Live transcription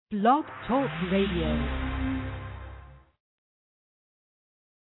Blog Talk Radio.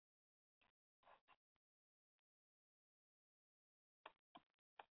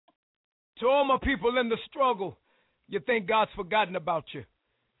 To all my people in the struggle, you think God's forgotten about you.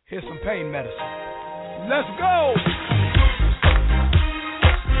 Here's some pain medicine. Let's go!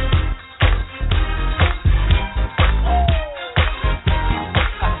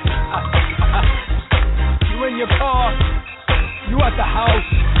 You in your car, you at the house,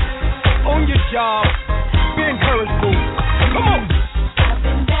 on your job, be encouraged, boo. Come on!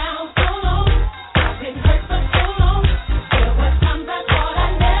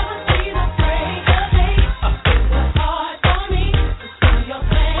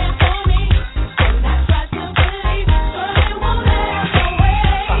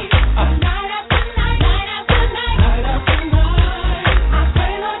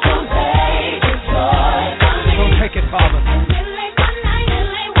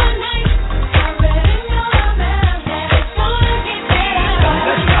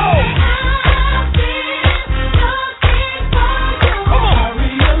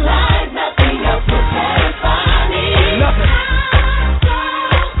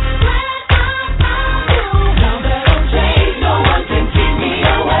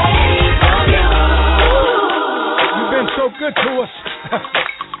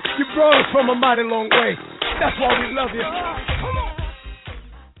 A mighty long way. That's why we love you.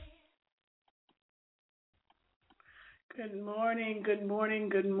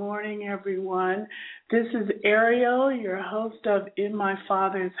 Good morning, everyone. This is Ariel, your host of In My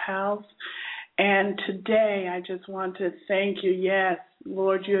Father's House. And today I just want to thank you. Yes,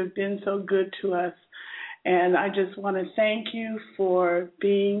 Lord, you have been so good to us. And I just want to thank you for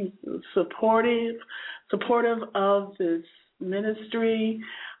being supportive of this ministry.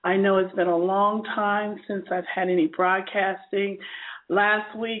 I know it's been a long time since I've had any broadcasting.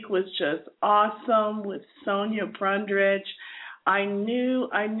 Last week was just awesome with Sonia Brundridge. I knew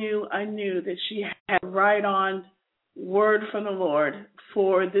that she had right on word from the Lord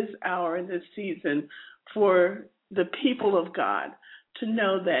for this hour and this season for the people of God to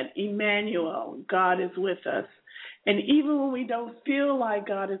know that Emmanuel, God is with us. And even when we don't feel like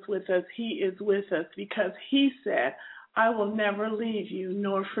God is with us, He is with us because He said, I will never leave you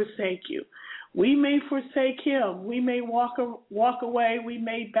nor forsake you. We may forsake Him. We may walk away. We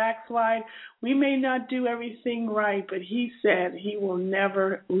may backslide. We may not do everything right, but He said He will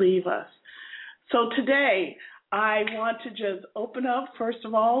never leave us. So today, I want to just open up, first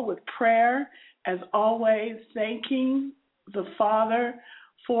of all, with prayer. As always, thanking the Father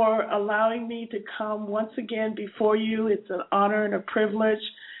for allowing me to come once again before you. It's an honor and a privilege.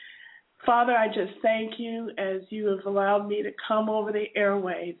 Father, I just thank you as you have allowed me to come over the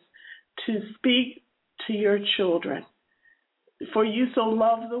airways to speak to your children. For you so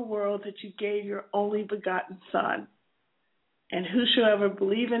loved the world that you gave your only begotten Son, and whosoever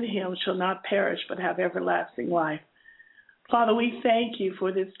believe in him shall not perish but have everlasting life. Father, we thank you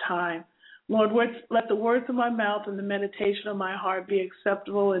for this time. Lord, let the words of my mouth and the meditation of my heart be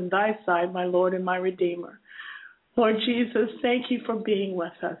acceptable in thy sight, my Lord and my Redeemer. Lord Jesus, thank you for being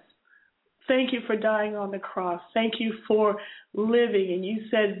with us. Thank you for dying on the cross. Thank you for living. And you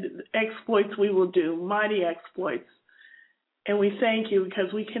said exploits we will do, mighty exploits. And we thank you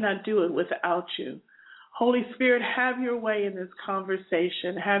because we cannot do it without you. Holy Spirit, have your way in this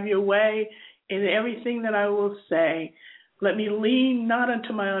conversation. Have your way in everything that I will say. Let me lean not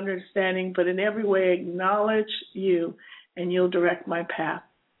unto my understanding, but in every way acknowledge you, and you'll direct my path.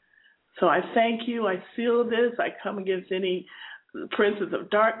 So I thank you. I seal this. I come against any princes of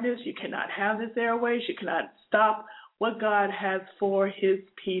darkness. You cannot have this airways. You cannot stop what God has for his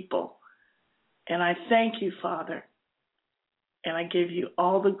people. And I thank you, Father. And I give you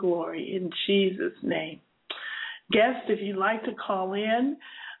all the glory in Jesus' name. Guests, if you'd like to call in,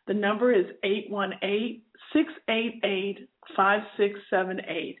 the number is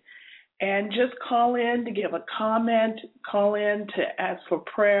 818-688-5678. And just call in to give a comment, call in to ask for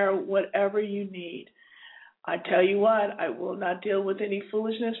prayer, whatever you need. I tell you what, I will not deal with any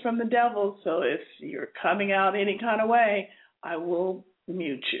foolishness from the devil, so if you're coming out any kind of way, I will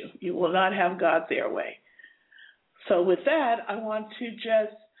mute you. You will not have God's airway. So with that, I want to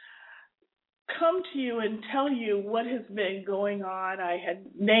just come to you and tell you what has been going on. I had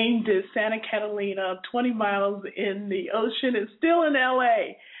named this Santa Catalina, 20 miles in the ocean and still in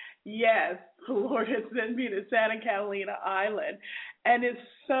L.A. Yes, the Lord has sent me to Santa Catalina Island. And it's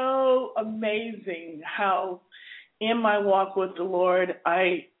so amazing how in my walk with the Lord,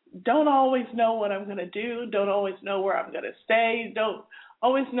 I don't always know what I'm going to do, don't always know where I'm going to stay, don't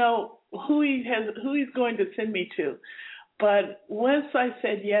always know who he's going to send me to. But once I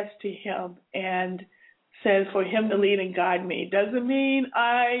said yes to him and said for him to lead and guide me, doesn't mean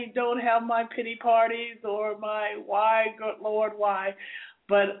I don't have my pity parties or my why, good Lord, why.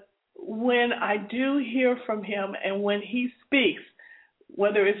 But when I do hear from him and when he speaks,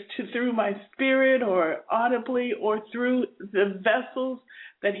 whether it's through my spirit or audibly or through the vessels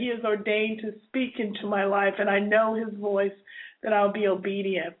that he has ordained to speak into my life, and I know his voice, that I'll be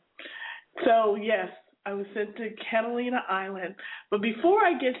obedient. So, yes, I was sent to Catalina Island. But before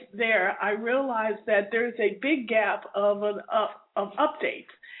I get there, I realized that there's a big gap of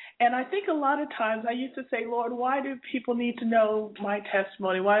updates. And I think a lot of times I used to say, Lord, why do people need to know my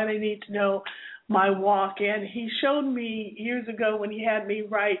testimony? Why do they need to know my walk? And he showed me years ago when he had me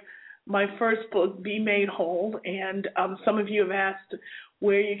write my first book, Be Made Whole. And some of you have asked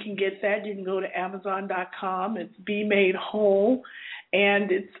where you can get that. You can go to Amazon.com. It's Be Made Whole.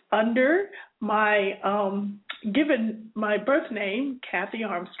 And it's under my given my birth name, Kathy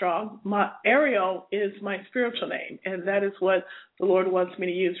Armstrong. My Ariel is my spiritual name, and that is what the Lord wants me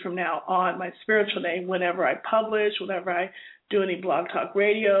to use from now on, my spiritual name. Whenever I publish, whenever I do any blog talk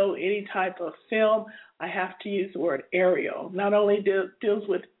radio, any type of film, I have to use the word Ariel. Not only deals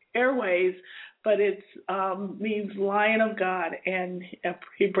with airways, but it means Lion of God and a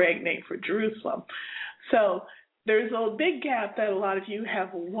Hebraic name for Jerusalem. So there's a big gap that a lot of you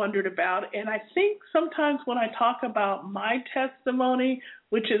have wondered about, and I think sometimes when I talk about my testimony,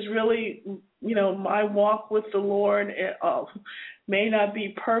 which is really, my walk with the Lord, it may not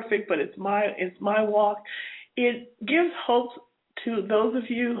be perfect, but it's my walk. It gives hope to those of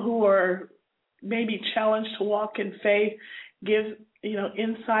you who are maybe challenged to walk in faith, gives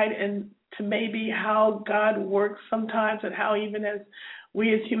insight into maybe how God works sometimes, and how even as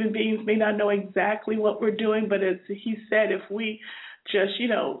we as human beings may not know exactly what we're doing, but as he said, if we just,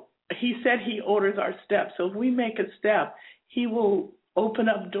 he said he orders our steps. So if we make a step, he will open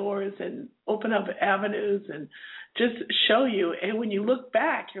up doors and open up avenues and just show you. And when you look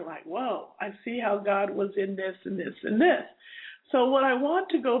back, you're like, whoa, I see how God was in this and this and this. So what I want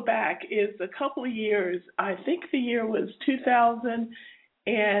to go back is a couple of years. I think the year was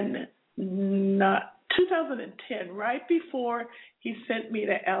 2010, right before he sent me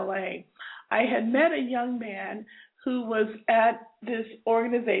to L.A. I had met a young man who was at this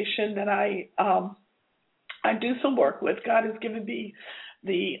organization that I do some work with. God has given me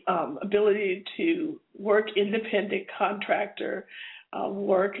the ability to work independent contractor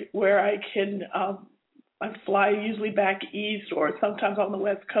work where I can I fly usually back east or sometimes on the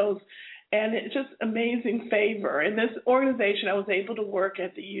West Coast. And it's just amazing favor. In this organization, I was able to work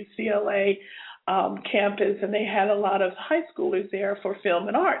at the UCLA campus, and they had a lot of high schoolers there for film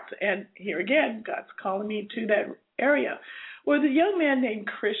and arts. And here again, God's calling me to that area. Well, the young man named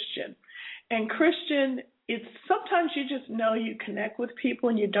Christian. And Christian, it's sometimes you just know you connect with people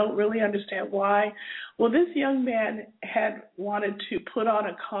and you don't really understand why. Well, this young man had wanted to put on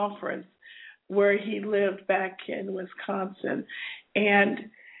a conference where he lived back in Wisconsin. And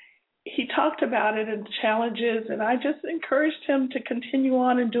he talked about it and challenges, and I just encouraged him to continue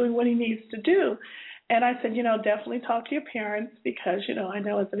on and doing what he needs to do. And I said, definitely talk to your parents because, I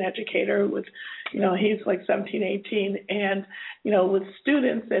know as an educator with, he's like 17, 18, and, with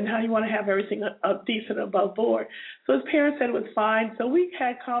students and how you want to have everything decent above board. So his parents said it was fine. So we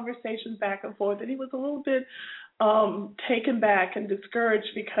had conversations back and forth, and he was a little bit taken back and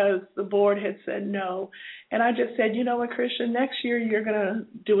discouraged because the board had said no. And I just said, what, Christian, next year you're going to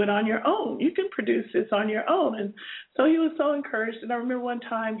do it on your own. You can produce this on your own. And so he was so encouraged. And I remember one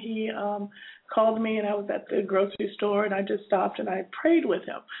time he called me, and I was at the grocery store, and I just stopped and I prayed with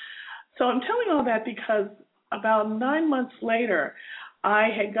him. So I'm telling all that because about 9 months later, I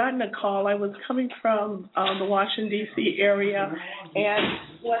had gotten a call. I was coming from the Washington, D.C. area, and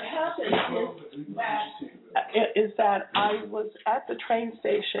what happened is that I was at the train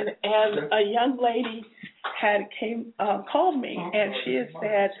station, and a young lady had called me, and she had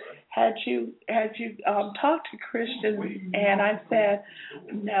said, had you talked to Christian? And I said,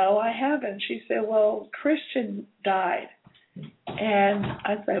 no, I haven't. She said, well, Christian died. And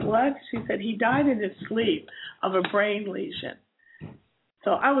I said, what? She said, he died in his sleep of a brain lesion.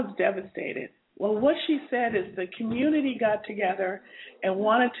 So I was devastated. Well, what she said is the community got together and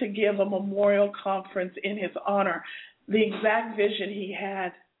wanted to give a memorial conference in his honor, the exact vision he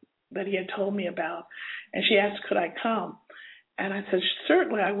had that he had told me about. And she asked, could I come? And I said,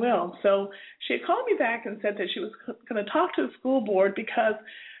 certainly I will. So she had called me back and said that she was going to talk to the school board because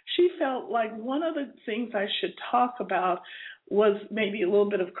she felt like one of the things I should talk about was maybe a little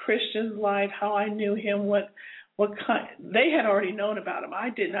bit of Christian's life, how I knew him, what kind. They had already known about him. I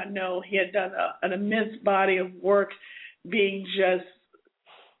did not know he had done an immense body of work being just,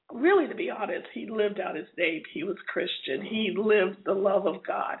 really, to be honest, he lived out his name. He was Christian. He lived the love of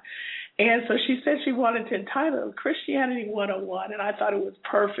God. And so she said she wanted to entitle it Christianity 101, and I thought it was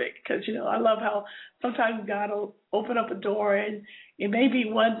perfect because, I love how sometimes God will open up a door and it may be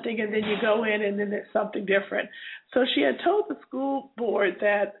one thing and then you go in and then there's something different. So she had told the school board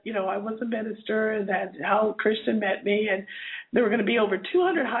that, I was a minister and that how Christian met me, and there were going to be over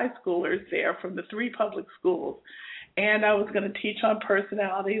 200 high schoolers there from the 3 public schools. And I was going to teach on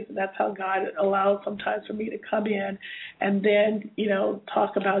personalities, and that's how God allows sometimes for me to come in and then,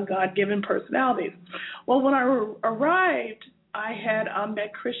 talk about God-given personalities. Well, when I arrived, I had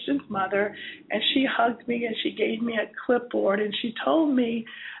met Christian's mother, and she hugged me, and she gave me a clipboard, and she told me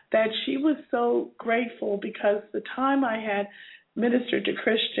that she was so grateful because the time I had ministered to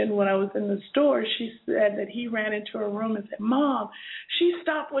Christian when I was in the store, she said that he ran into her room and said, "Mom, she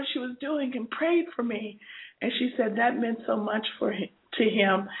stopped what she was doing and prayed for me." And she said that meant so much to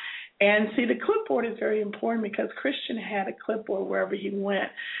him. And see, the clipboard is very important because Christian had a clipboard wherever he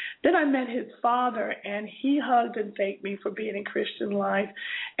went. Then I met his father, and he hugged and thanked me for being in Christian life.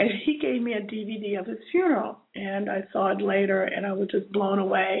 And he gave me a DVD of his funeral. And I saw it later, and I was just blown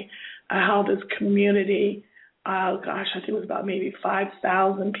away at how this community, I think it was about maybe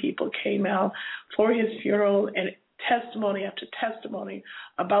 5,000 people came out for his funeral, and testimony after testimony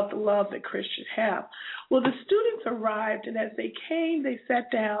about the love that Christians have. Well, the students arrived, and as they came, they sat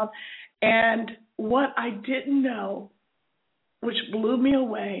down, and what I didn't know, which blew me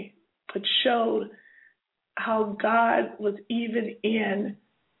away, but showed how God was even in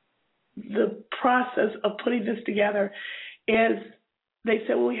the process of putting this together, is they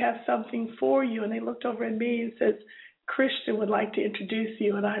said, "Well, we have something for you," and they looked over at me and said, "Christian would like to introduce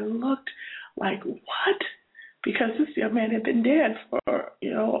you," and I looked like, what? Because this young man had been dead for,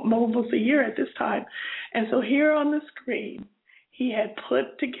 almost a year at this time. And so here on the screen, he had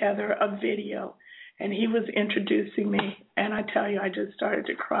put together a video, and he was introducing me. And I tell you, I just started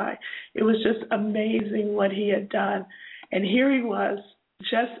to cry. It was just amazing what he had done. And here he was,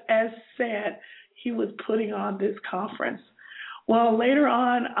 just as said, he was putting on this conference. Well, later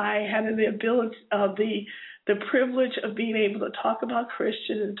on, I had the ability of the privilege of being able to talk about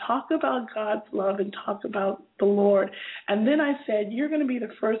Christian and talk about God's love and talk about the Lord. And then I said, you're going to be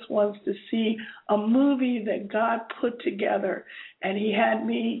the first ones to see a movie that God put together. And he had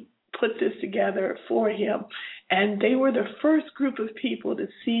me put this together for him. And they were the first group of people to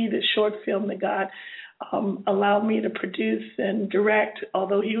see the short film that God allowed me to produce and direct,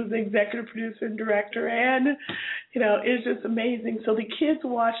 although he was the executive producer and director. And, it's just amazing. So the kids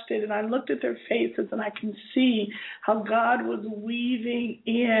watched it, and I looked at their faces, and I can see how God was weaving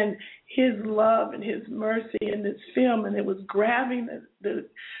in his love and his mercy in this film, and it was grabbing the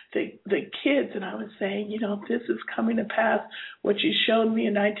kids. And I was saying, this is coming to pass, what you showed me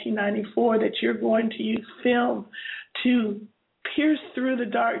in 1994, that you're going to use film to pierce through the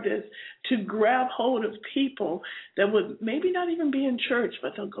darkness, to grab hold of people that would maybe not even be in church,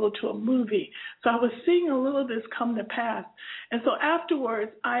 but they'll go to a movie. So I was seeing a little of this come to pass. And so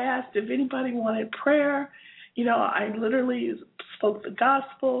afterwards, I asked if anybody wanted prayer. I literally spoke the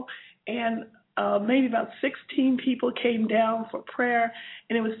gospel, and maybe about 16 people came down for prayer.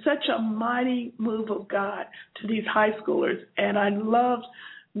 And it was such a mighty move of God to these high schoolers. And I loved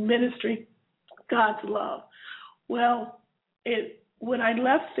ministering God's love. Well, when I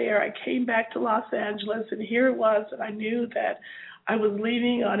left there, I came back to Los Angeles, and here it was, and I knew that I was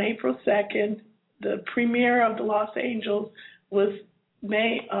leaving on April 2nd. The premiere of the Los Angeles was in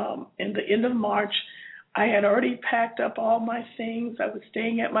the end of March. I had already packed up all my things. I was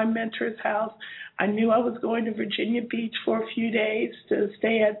staying at my mentor's house. I knew I was going to Virginia Beach for a few days to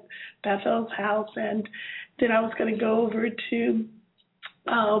stay at Bethel's house, and then I was going to go over to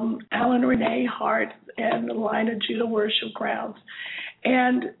Alan Renee Hart and the Line of Judah Worship Grounds.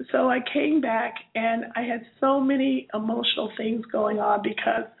 And so I came back, and I had so many emotional things going on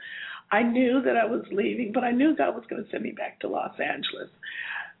because I knew that I was leaving, but I knew God was going to send me back to Los Angeles.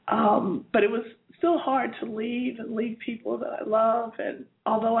 But it was still hard to leave and leave people that I love. And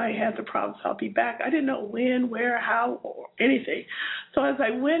although I had the promise I'll be back, I didn't know when, where, how, or anything. So as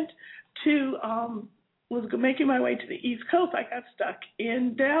I went to was making my way to the East Coast, I got stuck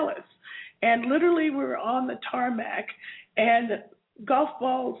in Dallas. And literally we were on the tarmac, and golf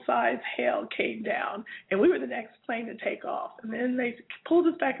ball size hail came down, and we were the next plane to take off. And then they pulled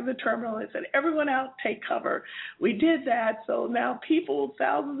us back in the terminal and said, everyone out, take cover. We did that. So now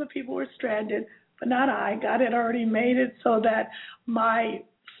thousands of people were stranded, but not I. God had already made it so that my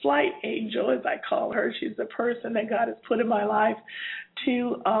flight angel, as I call her, she's the person that God has put in my life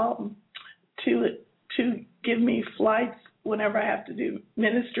to give me flights whenever I have to do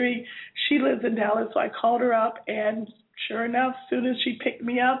ministry. She lives in Dallas, so I called her up, and sure enough, as soon as she picked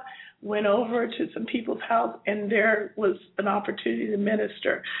me up, went over to some people's house, and there was an opportunity to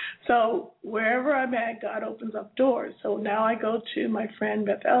minister. So wherever I'm at, God opens up doors. So now I go to my friend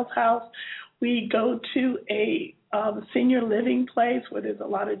Bethel's house. We go to a senior living place where there's a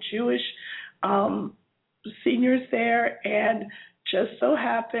lot of Jewish seniors there, and just so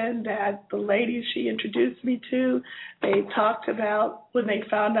happened that the ladies she introduced me to, they talked about when they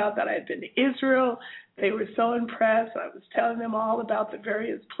found out that I had been to Israel. They were so impressed. I was telling them all about the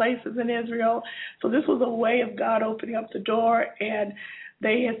various places in Israel. So this was a way of God opening up the door. And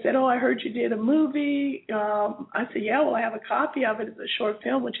they had said, oh, I heard you did a movie. I said, yeah, well, I have a copy of it. It's a short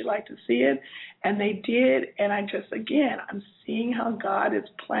film. Would you like to see it? And they did. And I just, again, I'm seeing how God is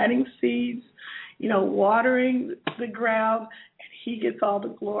planting seeds, watering the ground, and he gets all the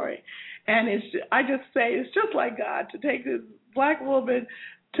glory. And I just say it's just like God to take this black woman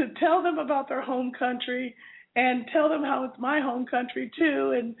to tell them about their home country and tell them how it's my home country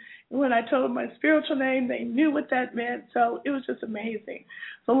too. And when I told them my spiritual name, they knew what that meant. So it was just amazing.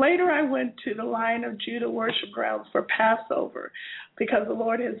 So later I went to the Lion of Judah worship grounds for Passover because the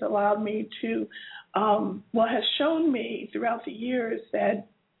Lord has allowed me to, has shown me throughout the years that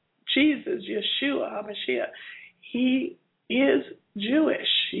Jesus, Yeshua, HaMashiach, he is Jewish.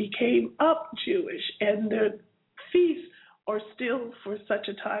 He came up Jewish, and the feasts are still for such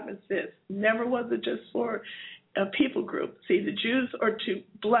a time as this. Never was it just for a people group. See, the Jews are to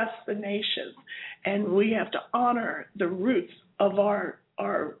bless the nations, and we have to honor the roots of our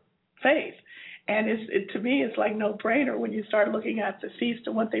faith. And to me, it's like no-brainer when you start looking at the feast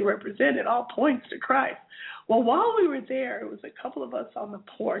and what they represent. It all points to Christ. Well, while we were there, it was a couple of us on the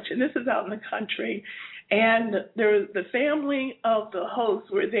porch, and this is out in the country, and the family of the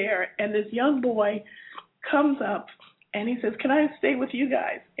hosts were there, and this young boy comes up, and he says, can I stay with you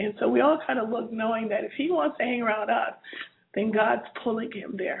guys? And so we all kind of look, knowing that if he wants to hang around us, then God's pulling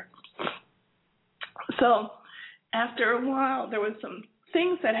him there. So after a while, there was some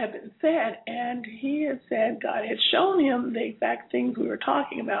things that had been said, and he had said God had shown him the exact things we were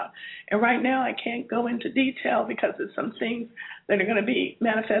talking about. And right now I can't go into detail because there's some things that are going to be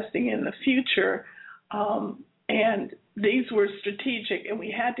manifesting in the future. And these were strategic, and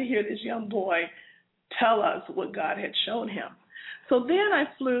we had to hear this young boy tell us what God had shown him. So then I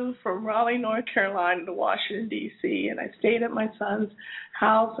flew from Raleigh, North Carolina to Washington, D.C., and I stayed at my son's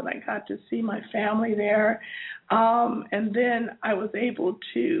house, and I got to see my family there. And then I was able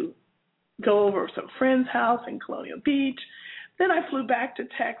to go over some friend's house in Colonial Beach. Then I flew back to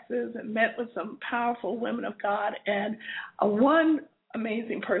Texas and met with some powerful women of God. And one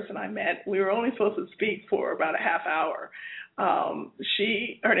amazing person I met, we were only supposed to speak for about a half hour.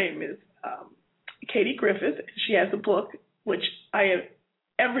 Her name is Katie Griffith. She has a book, which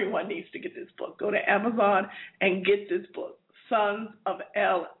everyone needs to get this book. Go to Amazon and get this book, Sons of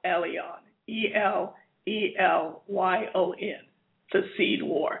El Elyon, Elelyon, The Seed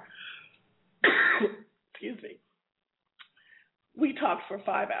War. Excuse me. We talked for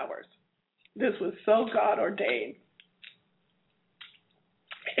 5 hours. This was so God ordained.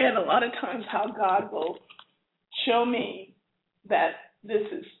 And a lot of times how God will show me that this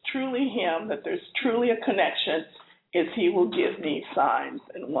is truly him, that there's truly a connection, is he will give me signs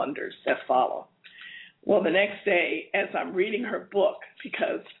and wonders that follow. Well, the next day, as I'm reading her book,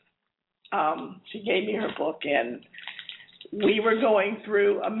 because she gave me her book, and we were going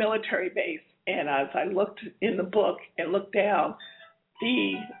through a military base, and as I looked in the book and looked down,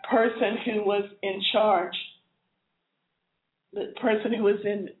 the person who was the person who was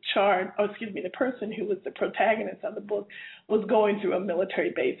the protagonist of the book was going through a military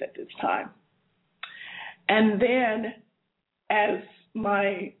base at this time. And then as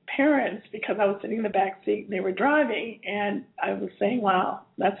my parents, because I was sitting in the back seat, they were driving, and I was saying, wow,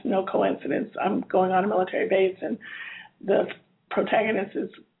 that's no coincidence. I'm going on a military base, and the protagonist is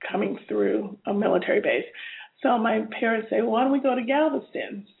coming through a military base. So my parents say, well, why don't we go to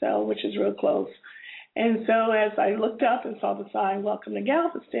Galveston, which is real close. And so as I looked up and saw the sign, welcome to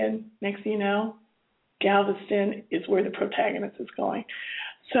Galveston, next thing you know, Galveston is where the protagonist is going.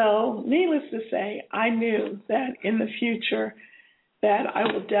 So needless to say, I knew that in the future that I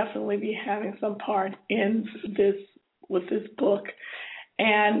will definitely be having some part in this with this book.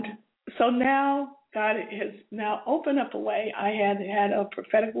 And so now God has now opened up a way. I had a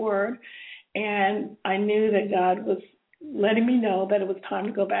prophetic word, and I knew that God was letting me know that it was time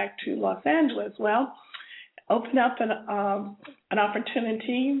to go back to Los Angeles. Well, opened up an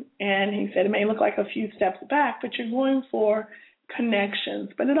opportunity, and he said it may look like a few steps back, but you're going for connections,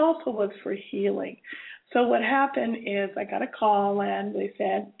 but it also was for healing. So what happened is I got a call and they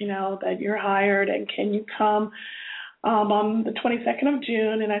said, that you're hired and can you come on the 22nd of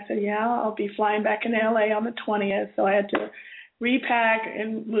June? And I said, yeah, I'll be flying back into LA on the 20th. So I had to repack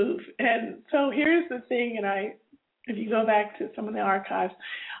and move. And so here's the thing, if you go back to some of the archives,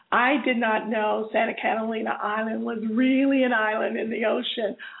 I did not know Santa Catalina Island was really an island in the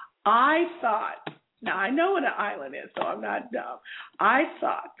ocean. I thought, now I know what an island is, so I'm not dumb. I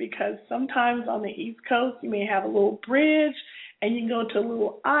thought because sometimes on the East Coast you may have a little bridge and you can go to a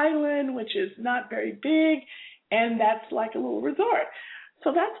little island, which is not very big, and that's like a little resort.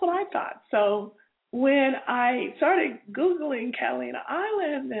 So that's what I thought. So when I started Googling Catalina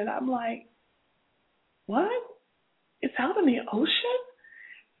Island, and I'm like, what? It's out in the ocean?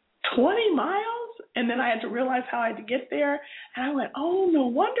 20 miles? And then I had to realize how I had to get there. And I went, oh, no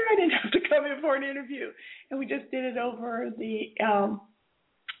wonder I didn't have to come in for an interview. And we just did it over the,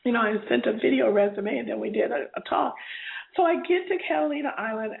 I sent a video resume, and then we did a talk. So I get to Catalina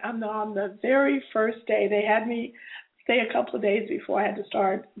Island, and on the very first day, they had me stay a couple of days before I had to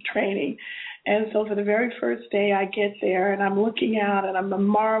start training. And so for the very first day, I get there, and I'm looking out, and I'm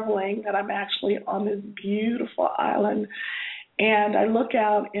marveling that I'm actually on this beautiful island. And I look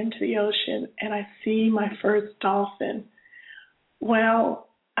out into the ocean, and I see my first dolphin. Well,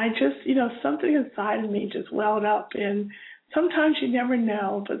 I just, something inside of me just welled up. And sometimes you never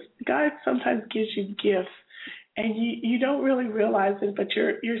know, but God sometimes gives you gifts, and you don't really realize it, but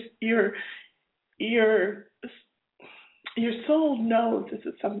your soul knows this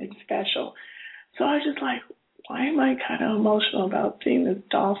is something special. So I was just like, why am I kind of emotional about seeing this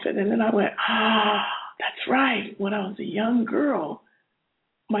dolphin? And then I went, that's right. When I was a young girl,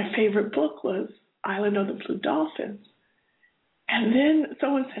 my favorite book was Island of the Blue Dolphins. And then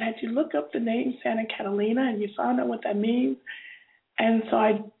someone said, had you look up the name Santa Catalina and you found out what that means? And so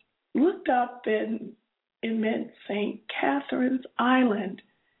I looked up, and it meant St. Catherine's Island.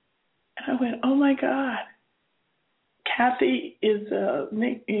 And I went, oh my God. Kathy is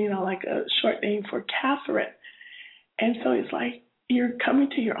like a short name for Catherine. And so it's like, you're coming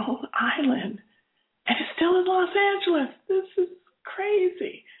to your own island, and it's still in Los Angeles. This is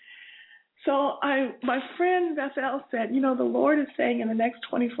crazy. So my friend Bethel said, the Lord is saying in the next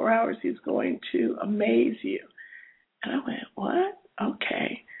 24 hours he's going to amaze you. And I went, what?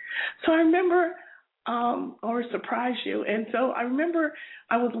 Okay. So I remember, or surprise you. And so I remember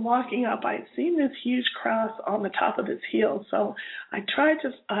I was walking up. I had seen this huge cross on the top of this hill. So I tried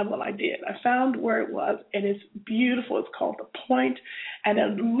to, I did. I found where it was, and it's beautiful. It's called The Point, and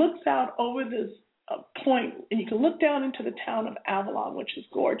it looks out over this point, and you can look down into the town of Avalon, which is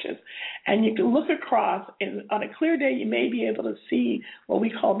gorgeous, and you can look across, and on a clear day you may be able to see what we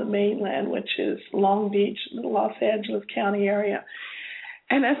call the mainland, which is Long Beach, the Los Angeles County area.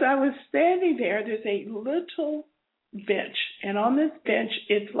 And as I was standing there, there's a little bench, and on this bench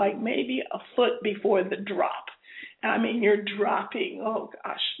it's like maybe a foot before the drop. I mean, you're dropping,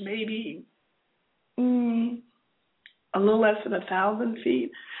 maybe a little less than 1,000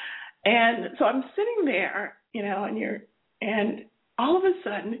 feet. And so I'm sitting there, and all of a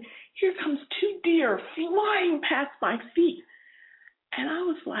sudden, here comes 2 deer flying past my feet. And I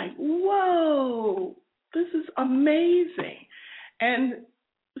was like, whoa, this is amazing. And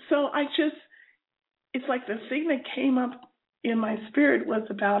so it's like the thing that came up in my spirit was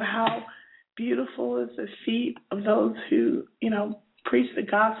about how beautiful is the feet of those who, preach the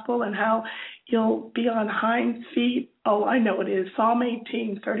gospel, and how you'll be on hind feet. Oh, I know it is. Psalm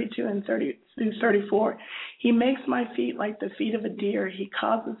 18, 32 and 30 through 34. He makes my feet like the feet of a deer. He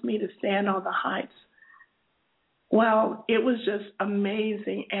causes me to stand on the heights. Well, it was just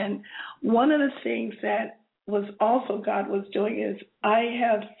amazing. And one of the things that was also God was doing is I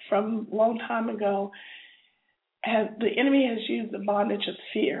have, from a long time ago, the enemy has used the bondage of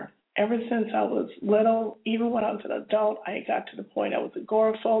fear. Ever since I was little, even when I was an adult, I got to the point I was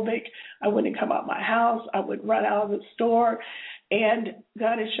agoraphobic. I wouldn't come out my house. I would run out of the store. And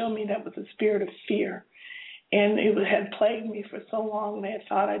God had shown me that was a spirit of fear. And it had plagued me for so long. They had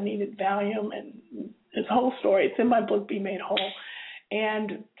thought I needed Valium, and this whole story. It's in my book, Be Made Whole.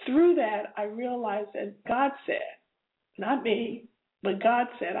 And through that, I realized that God said, not me, but God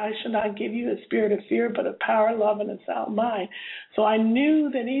said, I shall not give you a spirit of fear, but of power, love, and a sound mind. So I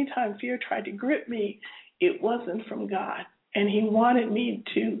knew that anytime fear tried to grip me, it wasn't from God. And he wanted me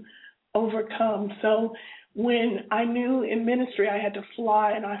to overcome. So when I knew in ministry I had to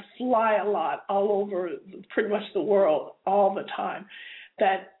fly, and I fly a lot all over pretty much the world all the time,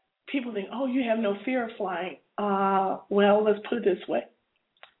 that people think, oh, you have no fear of flying. Well, let's put it this way.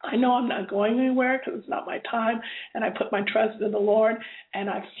 I know I'm not going anywhere because it's not my time, and I put my trust in the Lord, and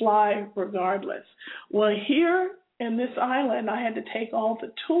I fly regardless. Well, here in this island, I had to take all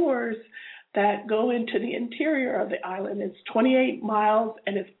the tours that go into the interior of the island. It's 28 miles,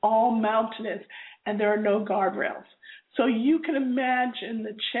 and it's all mountainous, and there are no guardrails. So you can imagine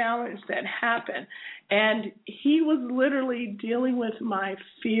the challenge that happened. And he was literally dealing with my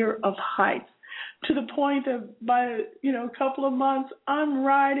fear of heights, to the point that by a couple of months, I'm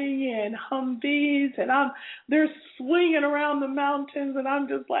riding in Humvees and they're swinging around the mountains, and I'm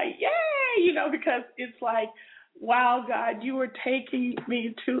just like, yay, because it's like, wow, God, you are taking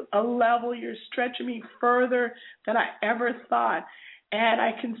me to a level, you're stretching me further than I ever thought. And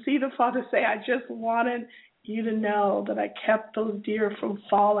I can see the Father say, I just wanted you to know that I kept those deer from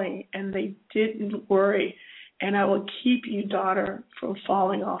falling, and they didn't worry, and I will keep you, daughter, from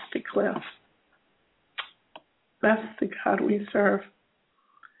falling off the cliff. That's the God we serve.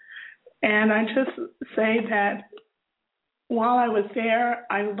 And I just say that while I was there,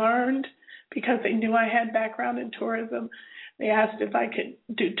 I learned, because they knew I had background in tourism, they asked if I could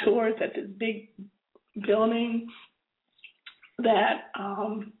do tours at this big building that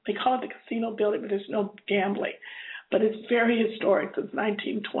they call it the casino building, but there's no gambling. But it's very historic. Since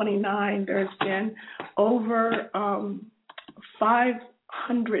 1929, there's been over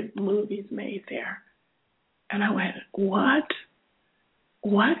 500 movies made there. And I went, what?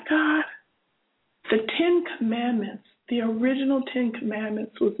 What, God? The Ten Commandments, the original Ten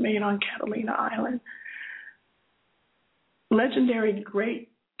Commandments was made on Catalina Island. Legendary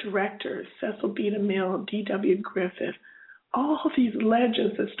great directors, Cecil B. DeMille, D.W. Griffith, all of these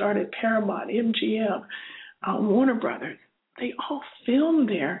legends that started Paramount, MGM, Warner Brothers, they all filmed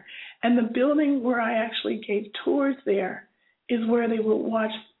there. And the building where I actually gave tours there is where they would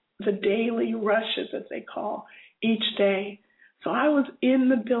watch the daily rushes, as they call, each day. So I was in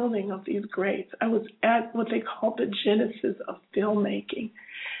the building of these greats. I was at what they call the genesis of filmmaking.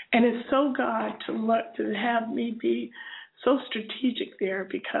 And it's so God to have me be so strategic there,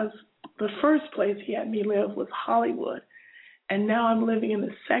 because the first place he had me live was Hollywood. And now I'm living in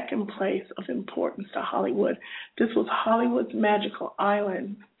the second place of importance to Hollywood. This was Hollywood's magical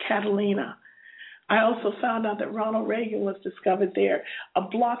island, Catalina. I also found out that Ronald Reagan was discovered there. A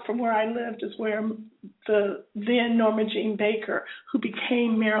block from where I lived is where the then Norma Jean Baker, who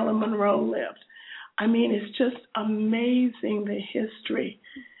became Marilyn Monroe, lived. I mean, it's just amazing, the history.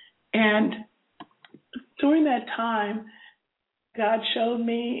 And during that time, God showed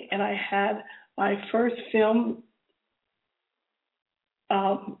me, and I had my first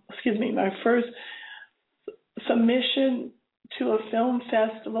my first submission to a film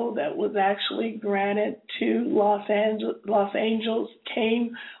festival that was actually granted to Los Angeles,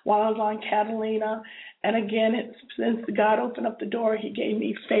 came while I was on Catalina. And again, since God opened up the door, he gave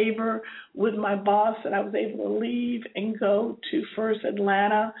me favor with my boss, and I was able to leave and go to first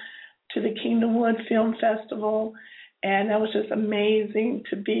Atlanta to the Kingdomwood Film Festival. And that was just amazing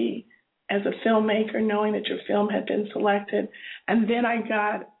to be as a filmmaker, knowing that your film had been selected. And then I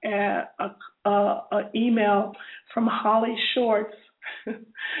got an email from Holly Shorts,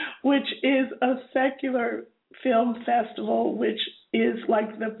 which is a secular film festival, which is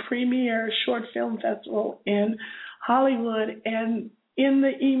like the premier short film festival in Hollywood. And in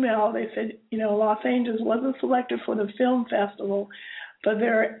the email, they said, Los Angeles wasn't selected for the film festival, but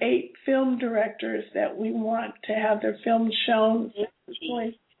there are 8 film directors that we want to have their films shown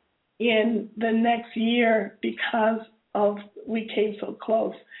in the next year because of we came so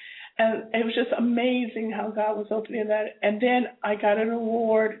close. And it was just amazing how God was opening that. And then I got an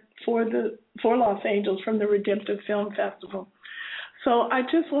award for Los Angeles from the Redemptive Film Festival. So I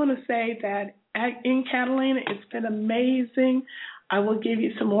just want to say that in Catalina, it's been amazing. I will give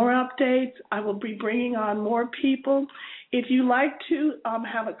you some more updates. I will be bringing on more people. If you like to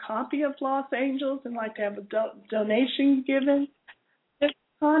have a copy of Los Angeles and like to have a donation given, just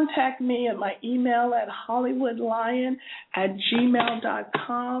contact me at my email at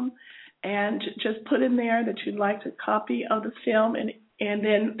hollywoodlion@gmail.com, and just put in there that you'd like a copy of the film, and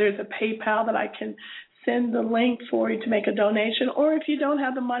then there's a PayPal that I can send the link for you to make a donation. Or if you don't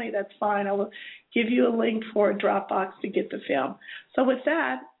have the money, that's fine. I will give you a link for a Dropbox to get the film. So with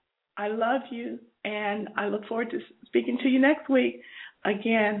that, I love you, and I look forward to speaking to you next week.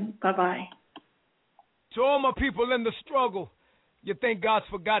 Again, bye-bye. To all my people in the struggle, you think God's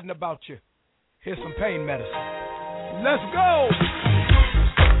forgotten about you. Here's some pain medicine. Let's go!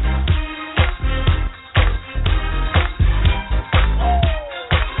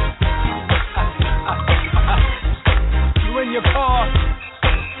 You in your car,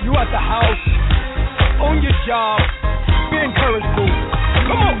 you at the house, on your job, be encouraged, boo.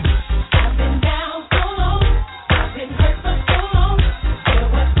 Come on!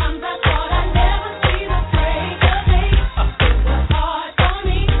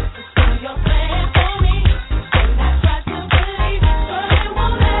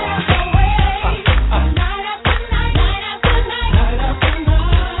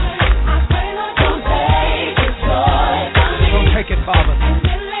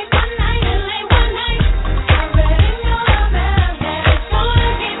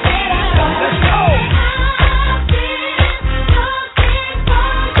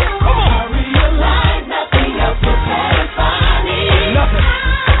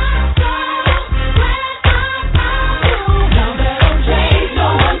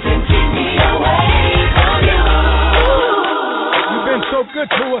 so good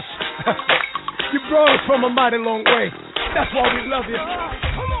to us. You brought us from a mighty long way. That's why we love you.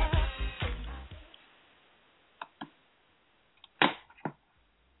 Come on.